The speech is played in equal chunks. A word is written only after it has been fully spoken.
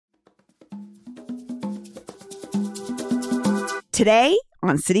Today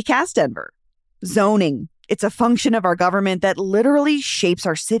on CityCast Denver, zoning. It's a function of our government that literally shapes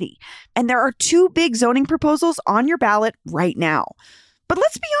our city. And there are two big zoning proposals on your ballot right now. But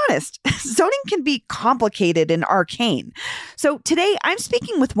let's be honest, zoning can be complicated and arcane. So today I'm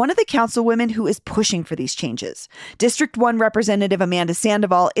speaking with one of the councilwomen who is pushing for these changes. District 1 Representative Amanda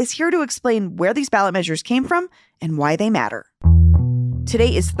Sandoval is here to explain where these ballot measures came from and why they matter.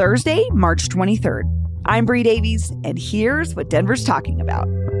 Today is Thursday, March 23rd. I'm Bree Davies, and here's what Denver's talking about.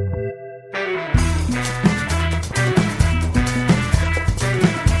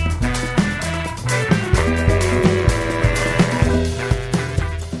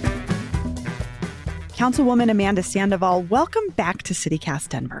 Councilwoman Amanda Sandoval, welcome back to CityCast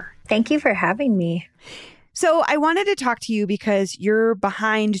Denver. Thank you for having me. So I wanted to talk to you because you're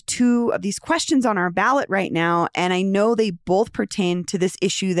behind two of these questions on our ballot right now, and I know they both pertain to this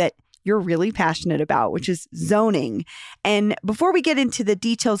issue that you're really passionate about, which is zoning. And before we get into the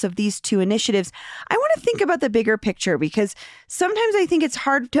details of these two initiatives, I want to think about the bigger picture because sometimes I think it's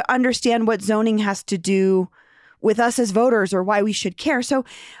hard to understand what zoning has to do with us as voters or why we should care. So,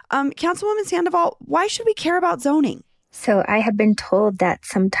 Councilwoman Sandoval, why should we care about zoning? So I have been told that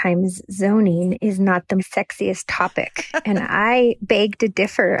sometimes zoning is not the sexiest topic, and I beg to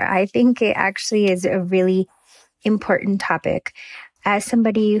differ. I think it actually is a really important topic. As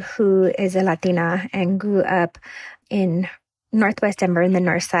somebody who is a Latina and grew up in Northwest Denver, in the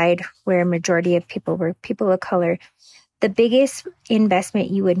North Side, where a majority of people were people of color, the biggest investment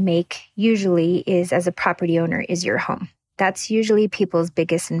you would make usually is as a property owner is your home. That's usually people's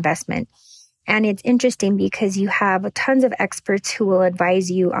biggest investment. And it's interesting because you have tons of experts who will advise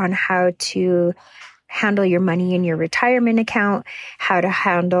you on how to handle your money in your retirement account, how to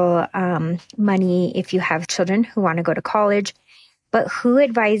handle money if you have children who want to go to college. But who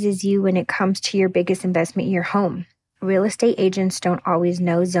advises you when it comes to your biggest investment, your home? Real estate agents don't always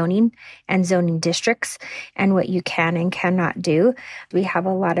know zoning and zoning districts and what you can and cannot do. We have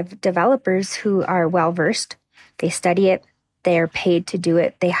a lot of developers who are well-versed. They study it. They're paid to do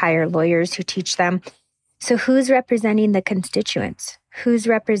it. They hire lawyers who teach them. So who's representing the constituents? Who's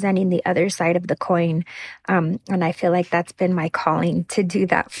representing the other side of the coin? And I feel like that's been my calling to do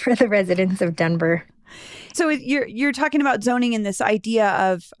that for the residents of Denver. So you're talking about zoning and this idea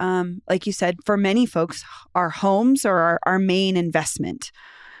of, like you said, for many folks, our homes are our main investment.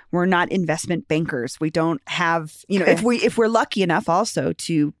 We're not investment bankers. We don't have, if we're lucky enough also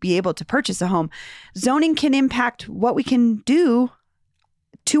to be able to purchase a home, zoning can impact what we can do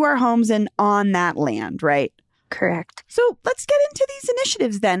to our homes and on that land, right? Correct. So let's get into these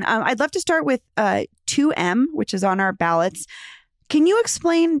initiatives then. I'd love to start with 2M, which is on our ballots. Can you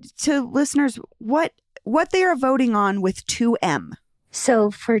explain to listeners what they are voting on with 2M?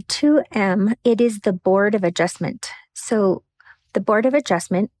 So for 2M, it is the Board of Adjustment. So the Board of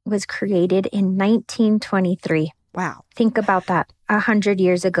Adjustment was created in 1923. Wow. Think about that, 100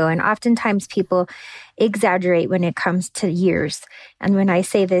 years ago. And oftentimes people exaggerate when it comes to years. And when I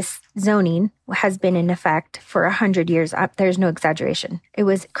say this, zoning has been in effect for 100 years. There's no exaggeration. It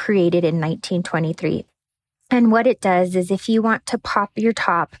was created in 1923. And what it does is if you want to pop your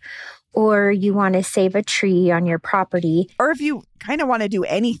top or you want to save a tree on your property. Or if you kind of want to do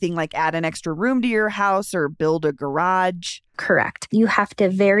anything like add an extra room to your house or build a garage. Correct. You have to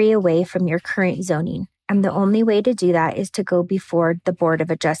vary away from your current zoning. And the only way to do that is to go before the Board of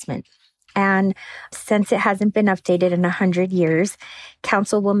Adjustment. And since it hasn't been updated in 100 years,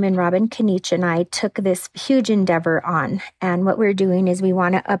 Councilwoman Robin Kanich and I took this huge endeavor on. And what we're doing is we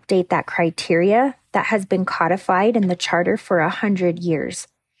want to update that criteria that has been codified in the charter for 100 years.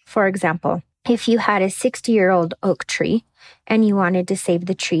 For example, if you had a 60-year-old oak tree and you wanted to save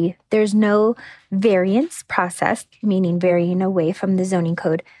the tree, there's no variance process, meaning varying away from the zoning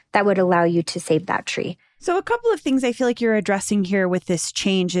code, that would allow you to save that tree. So a couple of things I feel like you're addressing here with this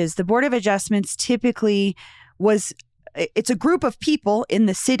change is the Board of Adjustments typically it's a group of people in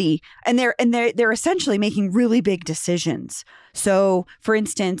the city, and they're essentially making really big decisions. So, for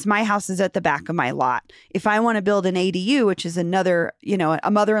instance, my house is at the back of my lot. If I want to build an ADU, which is another,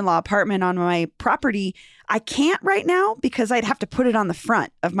 a mother-in-law apartment on my property, I can't right now because I'd have to put it on the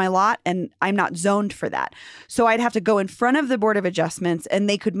front of my lot, and I'm not zoned for that. So I'd have to go in front of the Board of Adjustments, and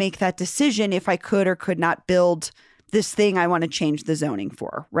they could make that decision if I could or could not build this thing I want to change the zoning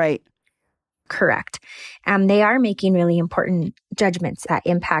for, right? Correct. They are making really important judgments that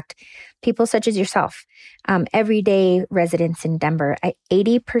impact people such as yourself, everyday residents in Denver.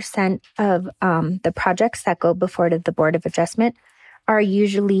 80% of the projects that go before the Board of Adjustment are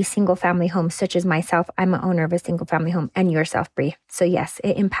usually single family homes, such as myself. I'm an owner of a single family home, and yourself, Bree. So yes,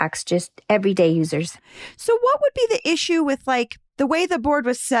 it impacts just everyday users. So what would be the issue with like the way the board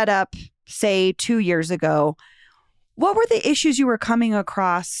was set up, say 2 years ago? What were the issues you were coming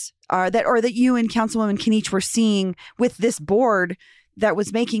across that you and Councilwoman Kinich were seeing with this board that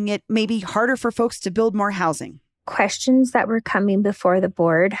was making it maybe harder for folks to build more housing? Questions that were coming before the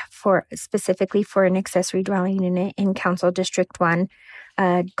board specifically for an accessory dwelling unit in Council District 1.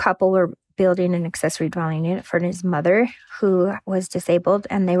 A couple were building an accessory dwelling unit for his mother who was disabled,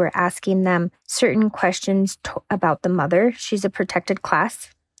 and they were asking them certain questions about the mother. She's a protected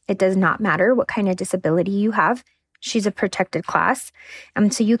class. It does not matter what kind of disability you have. She's a protected class.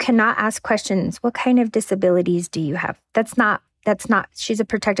 So you cannot ask questions, what kind of disabilities do you have? That's not, she's a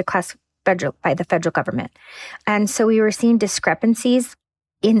protected class by the federal government. And so we were seeing discrepancies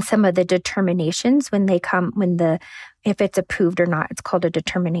in some of the determinations if it's approved or not. It's called a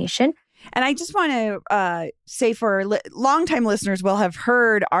determination. And I just want to say for longtime listeners will have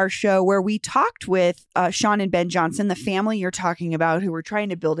heard our show where we talked with Sean and Ben Johnson, the family you're talking about, who were trying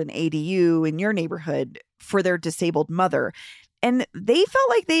to build an ADU in your neighborhood for their disabled mother. And they felt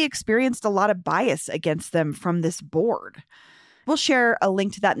like they experienced a lot of bias against them from this board. We'll share a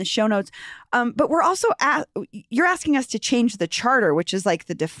link to that in the show notes. But we're also you're asking us to change the charter, which is like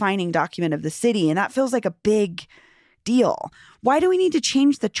the defining document of the city. And that feels like a big deal. Why do we need to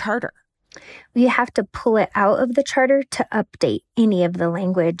change the charter? We have to pull it out of the charter to update any of the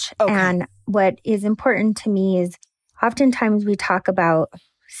language. Okay. And what is important to me is oftentimes we talk about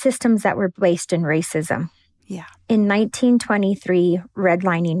systems that were based in racism. Yeah. In 1923,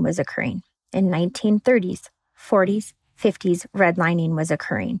 redlining was occurring. In 1930s, 40s, 50s, redlining was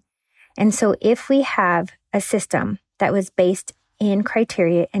occurring. And so if we have a system that was based in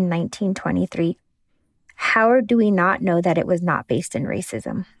criteria in 1923, how do we not know that it was not based in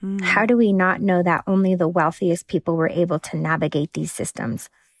racism? How do we not know that only the wealthiest people were able to navigate these systems?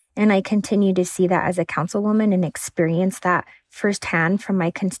 And I continue to see that as a councilwoman and experience that firsthand from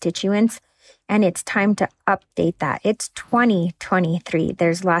my constituents. And it's time to update that. It's 2023.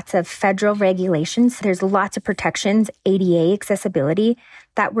 There's lots of federal regulations. There's lots of protections, ADA accessibility,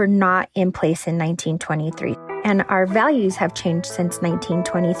 that were not in place in 1923. And our values have changed since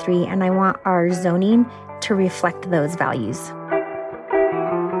 1923. And I want our zoning to reflect those values.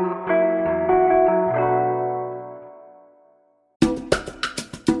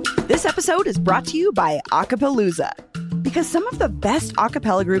 This episode is brought to you by Acapalooza, because some of the best a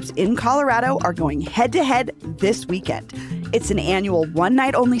cappella groups in Colorado are going head-to-head this weekend. It's an annual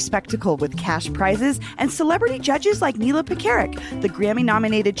one-night-only spectacle with cash prizes and celebrity judges like Neela Pekarik, the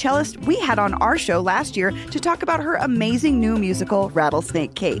Grammy-nominated cellist we had on our show last year to talk about her amazing new musical,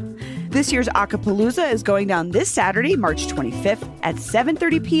 Rattlesnake Kate. This year's Acapalooza is going down this Saturday, March 25th at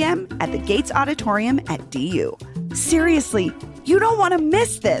 7:30 p.m. at the Gates Auditorium at DU. Seriously, you don't want to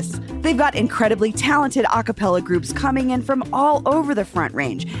miss this. They've got incredibly talented a cappella groups coming in from all over the Front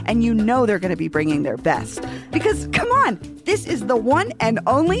Range, and you know they're going to be bringing their best. Because, come on, this is the one and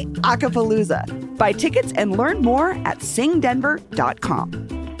only Acapalooza. Buy tickets and learn more at singdenver.com.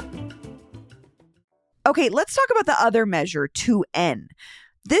 Okay, let's talk about the other measure, 2N.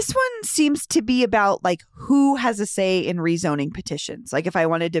 This one seems to be about like who has a say in rezoning petitions. Like if I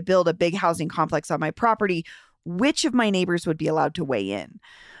wanted to build a big housing complex on my property, which of my neighbors would be allowed to weigh in?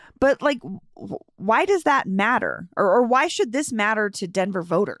 But like, why does that matter? Or why should this matter to Denver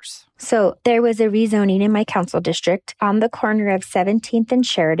voters? So there was a rezoning in my council district on the corner of 17th and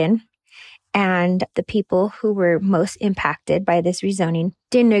Sheridan. And the people who were most impacted by this rezoning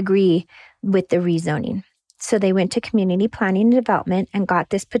didn't agree with the rezoning. So they went to community planning and development and got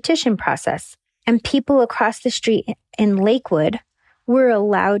this petition process. And people across the street in Lakewood were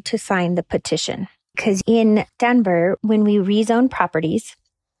allowed to sign the petition. Because in Denver, when we rezone properties,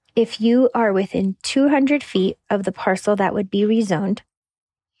 if you are within 200 feet of the parcel that would be rezoned,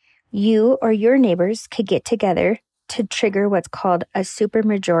 you or your neighbors could get together to trigger what's called a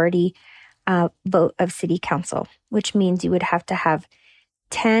supermajority vote of city council, which means you would have to have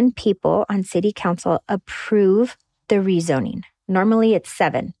 10 people on city council approve the rezoning. Normally it's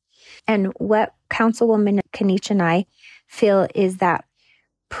 7. And what Councilwoman Kinich and I feel is that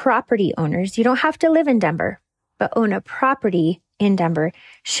property owners, you don't have to live in Denver, but own a property in Denver,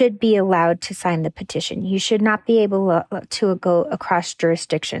 should be allowed to sign the petition. You should not be able to go across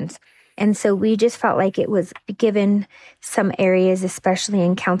jurisdictions. And so we just felt like it was given some areas, especially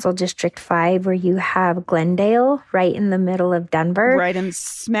in Council District 5, where you have Glendale right in the middle of Denver. Right in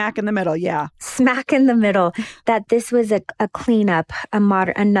smack in the middle, yeah. Smack in the middle, that this was a cleanup,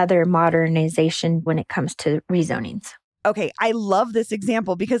 another modernization when it comes to rezonings. Okay, I love this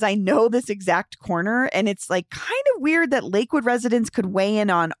example because I know this exact corner, and it's like kind of weird that Lakewood residents could weigh in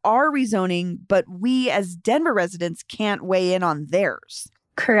on our rezoning, but we as Denver residents can't weigh in on theirs.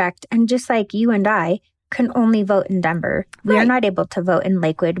 Correct. And just like you and I can only vote in Denver, we are not able to vote in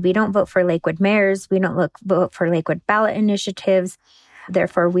Lakewood. We don't vote for Lakewood mayors. We don't vote for Lakewood ballot initiatives.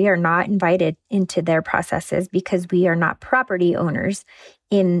 Therefore, we are not invited into their processes because we are not property owners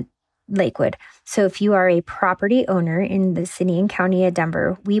in Lakewood. So if you are a property owner in the city and county of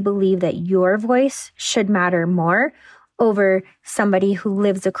Denver, we believe that your voice should matter more over somebody who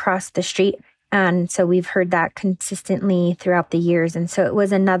lives across the street. And so we've heard that consistently throughout the years. And so it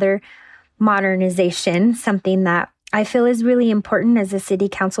was another modernization, something that I feel is really important as a city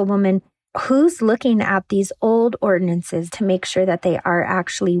councilwoman who's looking at these old ordinances to make sure that they are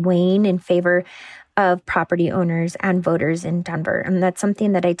actually weighing in favor of property owners and voters in Denver. And that's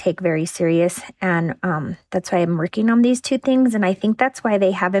something that I take very serious. And that's why I'm working on these two things. And I think that's why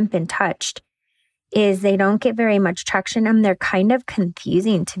they haven't been touched, is they don't get very much traction and they're kind of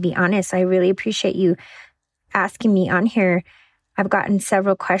confusing, to be honest. I really appreciate you asking me on here. I've gotten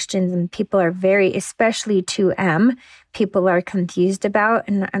several questions and people are especially 2M, people are confused about.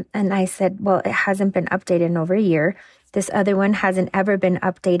 And I said, well, it hasn't been updated in over a year. This other one hasn't ever been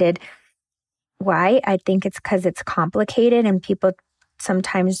updated. Why? I think it's because it's complicated and people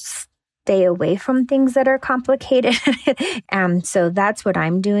sometimes stay away from things that are complicated. And so that's what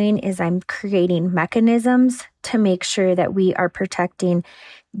I'm doing is I'm creating mechanisms to make sure that we are protecting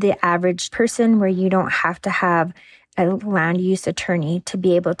the average person where you don't have to have a land use attorney to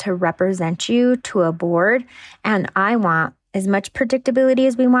be able to represent you to a board. And I want as much predictability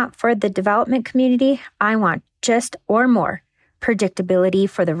as we want for the development community. I want just or more predictability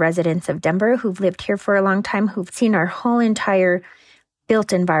for the residents of Denver who've lived here for a long time, who've seen our whole entire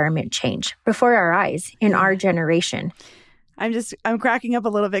built environment change before our eyes in our generation. I'm cracking up a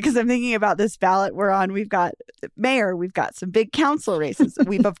little bit because I'm thinking about this ballot we're on. We've got mayor, we've got some big council races.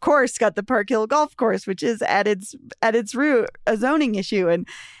 We've, of course, got the Park Hill Golf Course, which is at its root a zoning issue.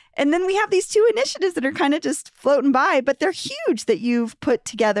 And then we have these two initiatives that are kind of just floating by, but they're huge that you've put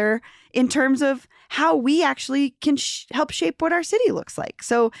together in terms of how we actually can help shape what our city looks like.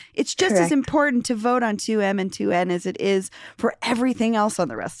 So it's just as important to vote on 2M and 2N as it is for everything else on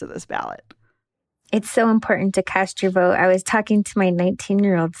the rest of this ballot. It's so important to cast your vote. I was talking to my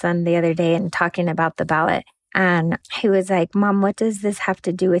 19-year-old son the other day and talking about the ballot. And he was like, Mom, what does this have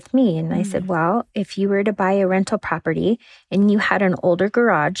to do with me? And I said, well, if you were to buy a rental property and you had an older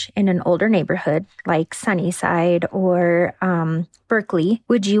garage in an older neighborhood like Sunnyside or Berkeley,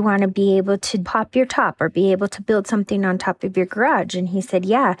 would you want to be able to pop your top or be able to build something on top of your garage? And he said,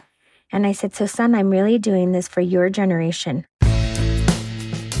 yeah. And I said, so son, I'm really doing this for your generation.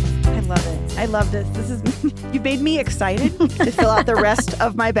 I love it. I love this. You've made me excited to fill out the rest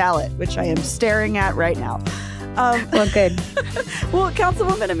of my ballot, which I am staring at right now. Well, good. Well,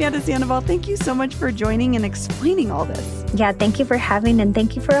 Councilwoman Amanda Sandoval, thank you so much for joining and explaining all this. Yeah, thank you for having, and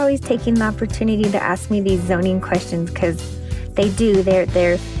thank you for always taking the opportunity to ask me these zoning questions because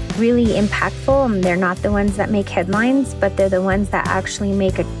they're really impactful, and they're not the ones that make headlines, but they're the ones that actually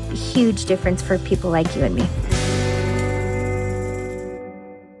make a huge difference for people like you and me.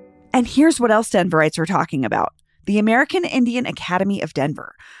 And here's what else Denverites are talking about. The American Indian Academy of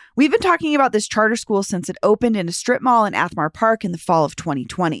Denver. We've been talking about this charter school since it opened in a strip mall in Athmar Park in the fall of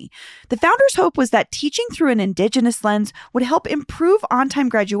 2020. The founders' hope was that teaching through an Indigenous lens would help improve on-time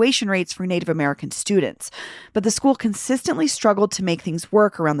graduation rates for Native American students. But the school consistently struggled to make things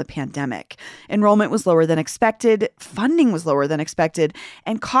work around the pandemic. Enrollment was lower than expected, funding was lower than expected,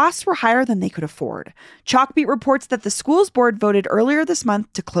 and costs were higher than they could afford. Chalkbeat reports that the school's board voted earlier this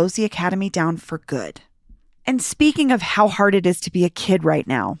month to close the academy down for good. And speaking of how hard it is to be a kid right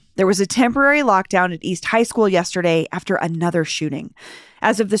now, there was a temporary lockdown at East High School yesterday after another shooting.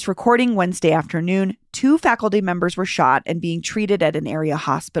 As of this recording Wednesday afternoon, 2 faculty members were shot and being treated at an area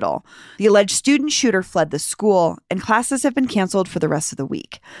hospital. The alleged student shooter fled the school, and classes have been canceled for the rest of the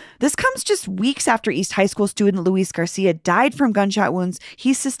week. This comes just weeks after East High School student Luis Garcia died from gunshot wounds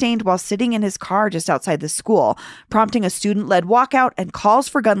he sustained while sitting in his car just outside the school, prompting a student-led walkout and calls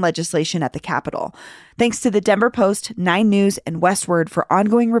for gun legislation at the Capitol. Thanks to the Denver Post, 9 News, and Westword for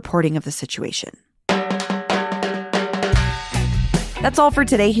ongoing reporting of the situation. That's all for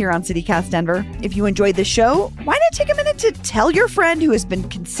today here on CityCast Denver. If you enjoyed the show, why not take a minute to tell your friend who has been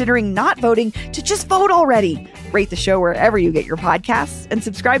considering not voting to just vote already? Rate the show wherever you get your podcasts and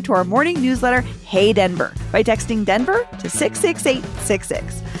subscribe to our morning newsletter, Hey Denver, by texting Denver to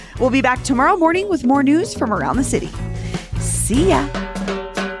 66866. We'll be back tomorrow morning with more news from around the city. See ya.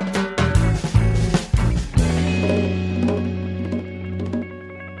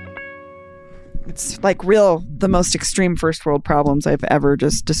 Like the most extreme first world problems I've ever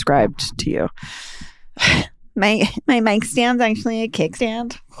just described to you. My mic stand's actually a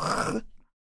kickstand.